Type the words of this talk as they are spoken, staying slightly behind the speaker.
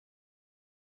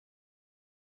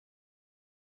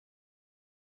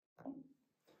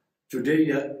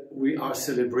Today, we are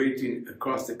celebrating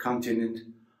across the continent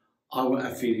our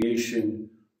affiliation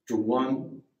to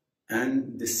one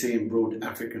and the same broad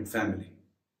African family.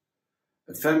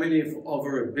 A family of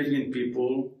over 1 billion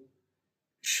people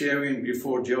sharing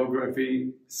before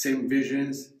geography same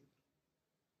visions,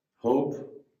 hope,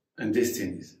 and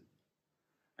destinies.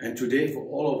 And today, for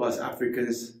all of us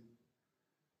Africans,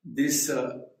 this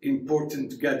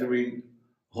important gathering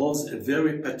holds a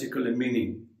very particular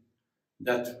meaning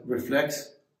that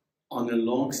reflects on a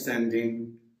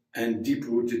long-standing and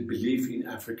deep-rooted belief in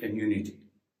African unity.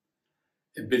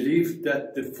 A belief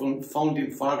that the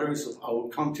founding fathers of our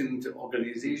continental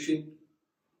organization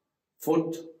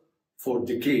fought for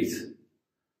decades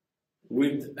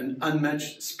with an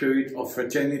unmatched spirit of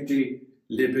fraternity,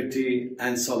 liberty,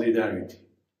 and solidarity.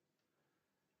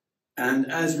 And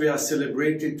as we are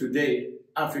celebrating today,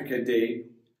 Africa Day,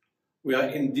 we are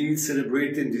indeed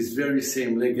celebrating this very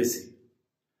same legacy.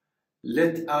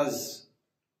 Let us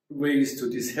raise to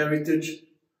this heritage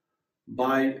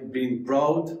by being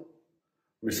proud,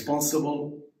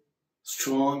 responsible,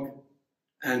 strong,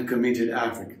 and committed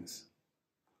Africans.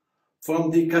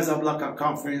 From the Casablanca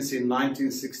conference in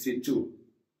 1962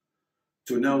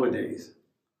 to nowadays,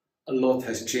 a lot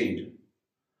has changed,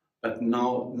 but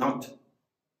now not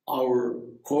our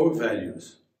core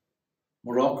values.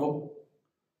 Morocco,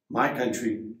 my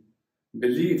country,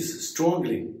 believes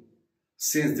strongly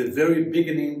since the very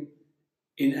beginning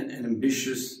in an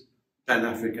ambitious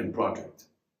Pan-African project.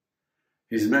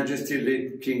 His Majesty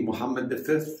late King Mohammed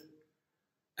V,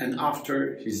 and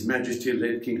after His Majesty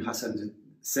late King Hassan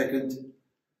II,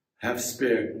 have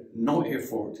spared no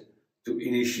effort to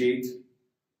initiate,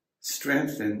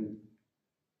 strengthen,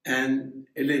 and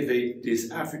elevate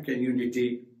this African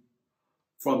unity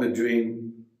from a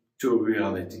dream to a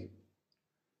reality.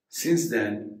 Since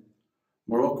then,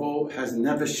 Morocco has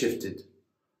never shifted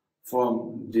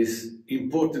from this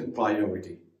important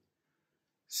priority,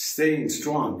 staying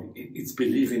strong in its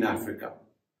belief in Africa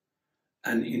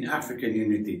and in African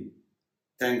unity,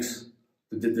 thanks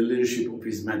to the leadership of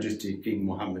His Majesty King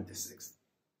Mohammed VI.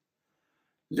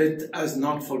 Let us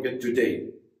not forget today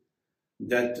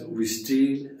that we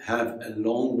still have a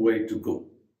long way to go.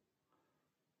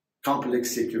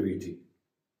 Complex security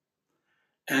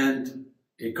and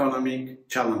economic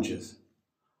challenges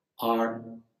are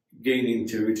gaining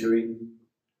territory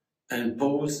and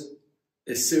pose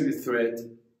a serious threat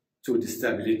to the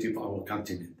stability of our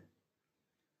continent.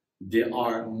 They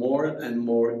are more and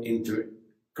more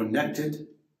interconnected,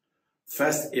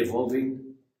 fast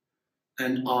evolving,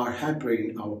 and are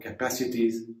hampering our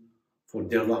capacities for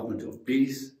development of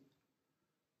peace,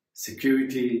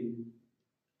 security,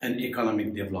 and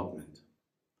economic development.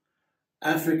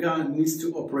 Africa needs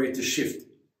to operate a shift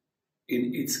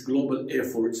in its global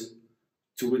efforts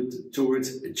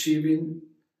towards achieving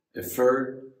a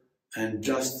fair and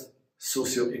just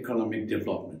socio-economic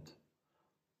development.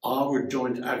 Our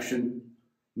joint action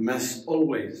must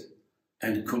always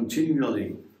and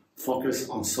continually focus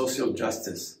on social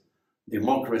justice,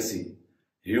 democracy,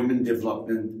 human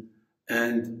development,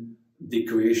 and the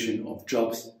creation of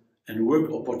jobs and work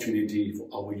opportunity for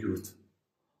our youth.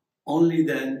 Only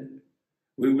then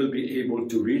we will be able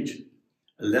to reach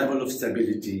a level of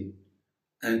stability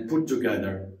and put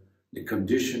together the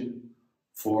condition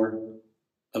for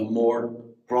a more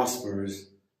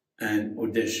prosperous and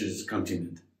audacious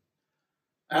continent.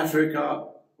 Africa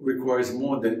requires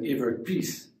more than ever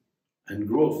peace and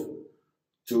growth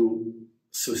to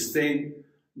sustain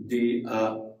the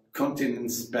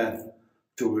continent's path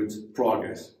towards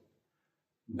progress.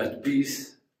 But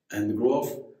peace and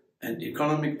growth and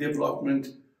economic development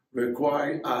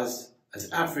require us as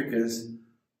Africans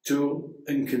to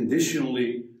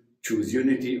unconditionally choose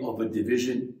unity over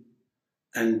division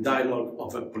and dialogue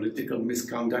over political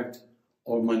misconduct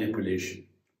or manipulation.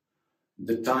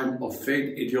 The time of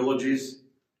failed ideologies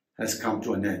has come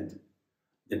to an end.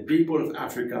 The people of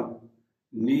Africa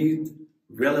need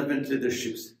relevant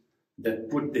leaderships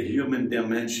that put the human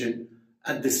dimension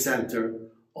at the center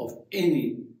of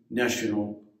any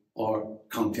national or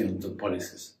continental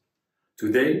policies.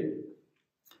 Today,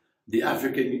 the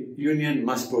African Union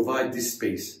must provide this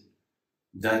space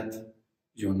that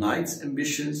unites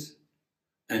ambitions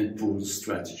and pools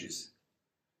strategies.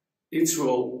 Its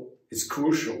role is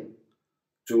crucial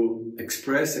to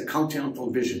express a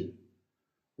continental vision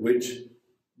which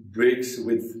breaks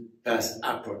with past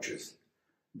approaches.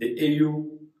 The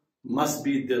EU must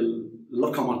be the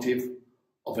locomotive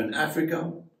of an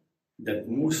Africa that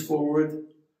moves forward,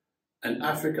 an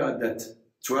Africa that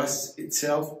trusts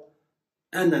itself,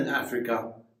 and an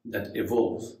Africa that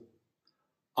evolves.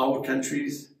 Our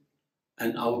countries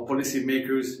and our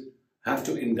policymakers have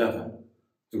to endeavor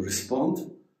to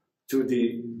respond to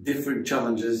the different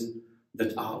challenges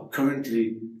that are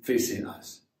currently facing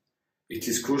us. It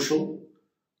is crucial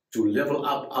to level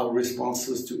up our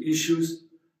responses to issues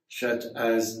such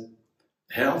as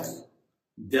health,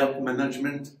 debt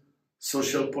management,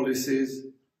 social policies,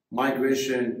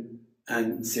 migration,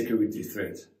 and security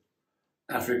threats.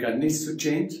 Africa needs to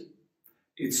change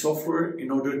its software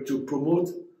in order to promote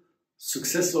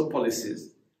successful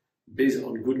policies based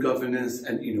on good governance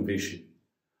and innovation.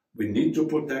 We need to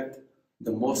protect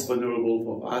the most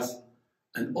vulnerable of us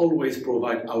and always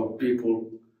provide our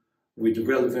people with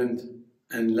relevant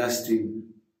and lasting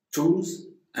tools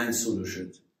and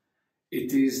solutions.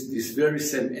 It is this very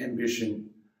same ambition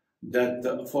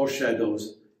that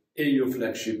foreshadows AU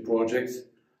flagship projects,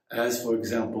 as for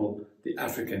example, the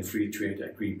African Free Trade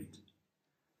Agreement.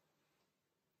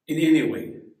 In any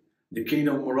way, the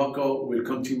Kingdom of Morocco will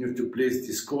continue to place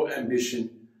this core ambition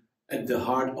at the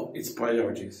heart of its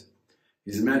priorities.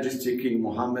 His Majesty King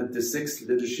Mohammed VI's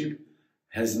leadership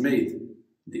has made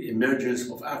the emergence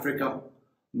of Africa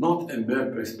not a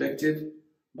mere perspective,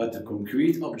 but a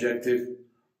concrete objective,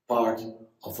 part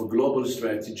of a global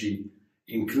strategy,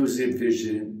 inclusive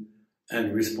vision,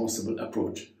 and responsible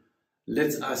approach.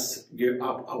 Let us gear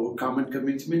up our common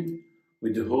commitment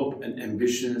with the hope and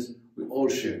ambitions we all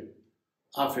share.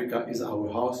 Africa is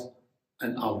our house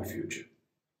and our future.